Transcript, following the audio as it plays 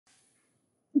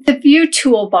The View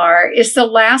toolbar is the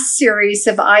last series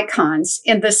of icons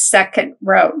in the second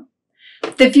row.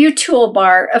 The View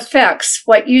toolbar affects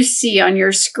what you see on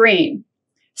your screen.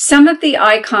 Some of the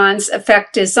icons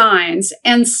affect designs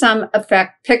and some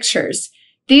affect pictures.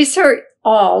 These are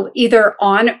all either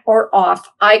on or off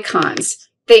icons.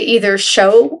 They either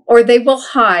show or they will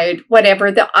hide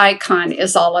whatever the icon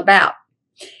is all about.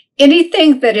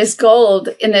 Anything that is gold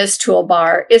in this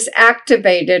toolbar is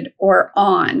activated or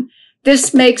on.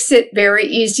 This makes it very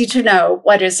easy to know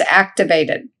what is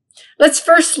activated. Let's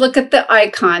first look at the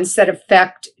icons that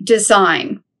affect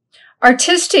design.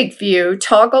 Artistic View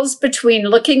toggles between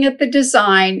looking at the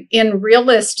design in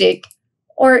Realistic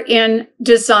or in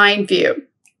Design View.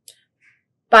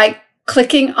 By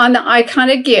clicking on the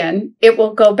icon again, it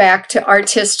will go back to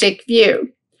Artistic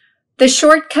View. The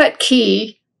shortcut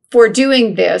key for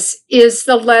doing this is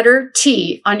the letter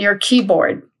T on your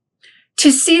keyboard.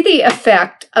 To see the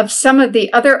effect of some of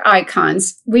the other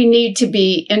icons, we need to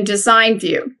be in Design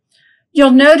View.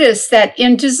 You'll notice that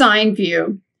in Design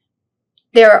View,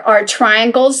 there are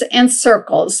triangles and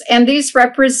circles, and these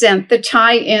represent the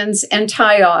tie-ins and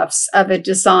tie-offs of a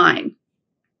design.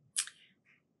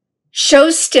 Show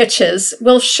Stitches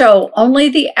will show only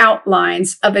the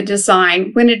outlines of a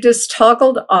design when it is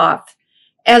toggled off,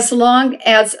 as long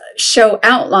as Show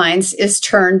Outlines is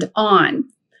turned on.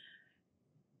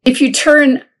 If you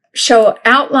turn Show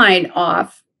Outline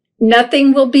off,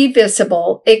 nothing will be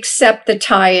visible except the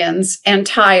tie-ins and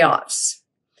tie-offs.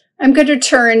 I'm going to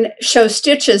turn Show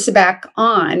Stitches back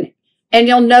on, and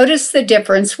you'll notice the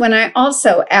difference when I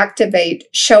also activate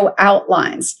Show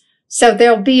Outlines. So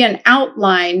there'll be an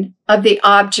outline of the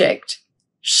object.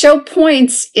 Show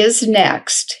Points is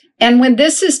next, and when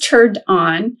this is turned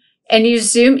on and you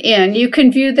zoom in, you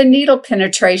can view the needle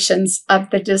penetrations of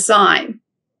the design.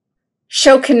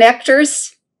 Show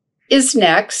Connectors is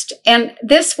next, and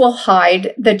this will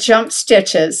hide the jump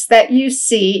stitches that you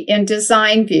see in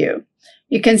Design View.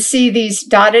 You can see these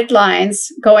dotted lines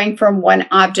going from one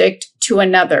object to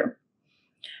another.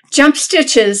 Jump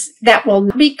stitches that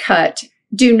will be cut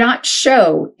do not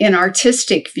show in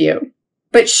Artistic View,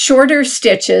 but shorter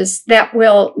stitches that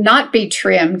will not be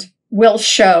trimmed will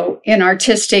show in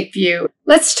Artistic View.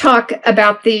 Let's talk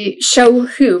about the Show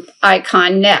Hoop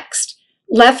icon next.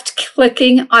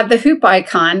 Left-clicking on the hoop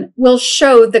icon will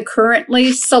show the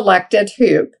currently selected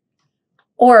hoop,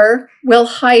 or will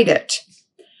hide it.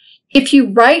 If you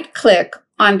right-click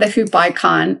on the hoop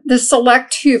icon, the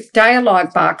Select Hoop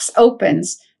dialog box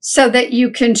opens so that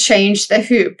you can change the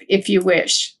hoop if you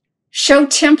wish. Show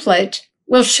Template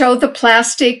will show the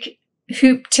plastic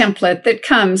hoop template that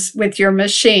comes with your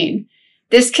machine.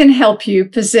 This can help you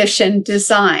position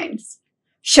designs.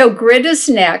 Show Grid is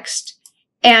next,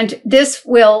 and this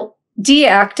will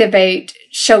deactivate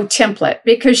Show Template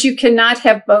because you cannot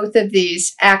have both of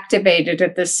these activated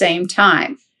at the same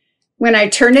time. When I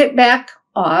turn it back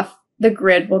off, the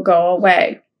grid will go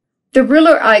away. The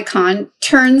ruler icon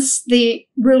turns the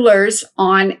rulers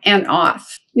on and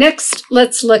off. Next,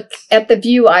 let's look at the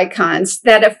view icons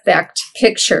that affect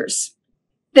pictures.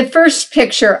 The first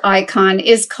picture icon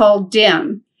is called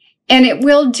Dim, and it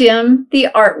will dim the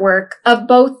artwork of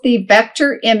both the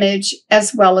vector image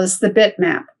as well as the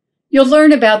bitmap. You'll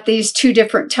learn about these two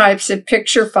different types of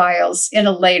picture files in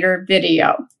a later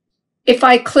video. If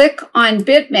I click on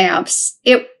bitmaps,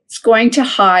 it's going to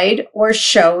hide or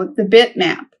show the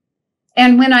bitmap.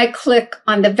 And when I click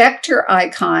on the vector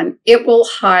icon, it will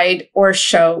hide or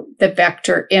show the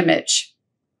vector image.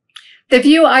 The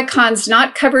view icons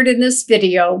not covered in this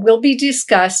video will be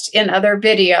discussed in other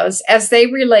videos as they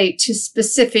relate to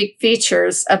specific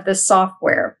features of the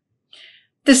software.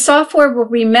 The software will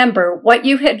remember what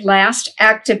you had last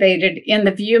activated in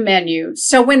the view menu,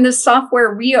 so when the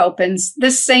software reopens, the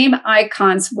same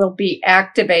icons will be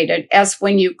activated as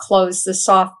when you close the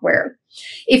software.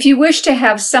 If you wish to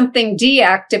have something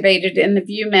deactivated in the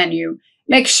view menu,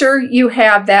 make sure you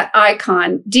have that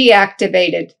icon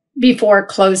deactivated before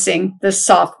closing the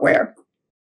software.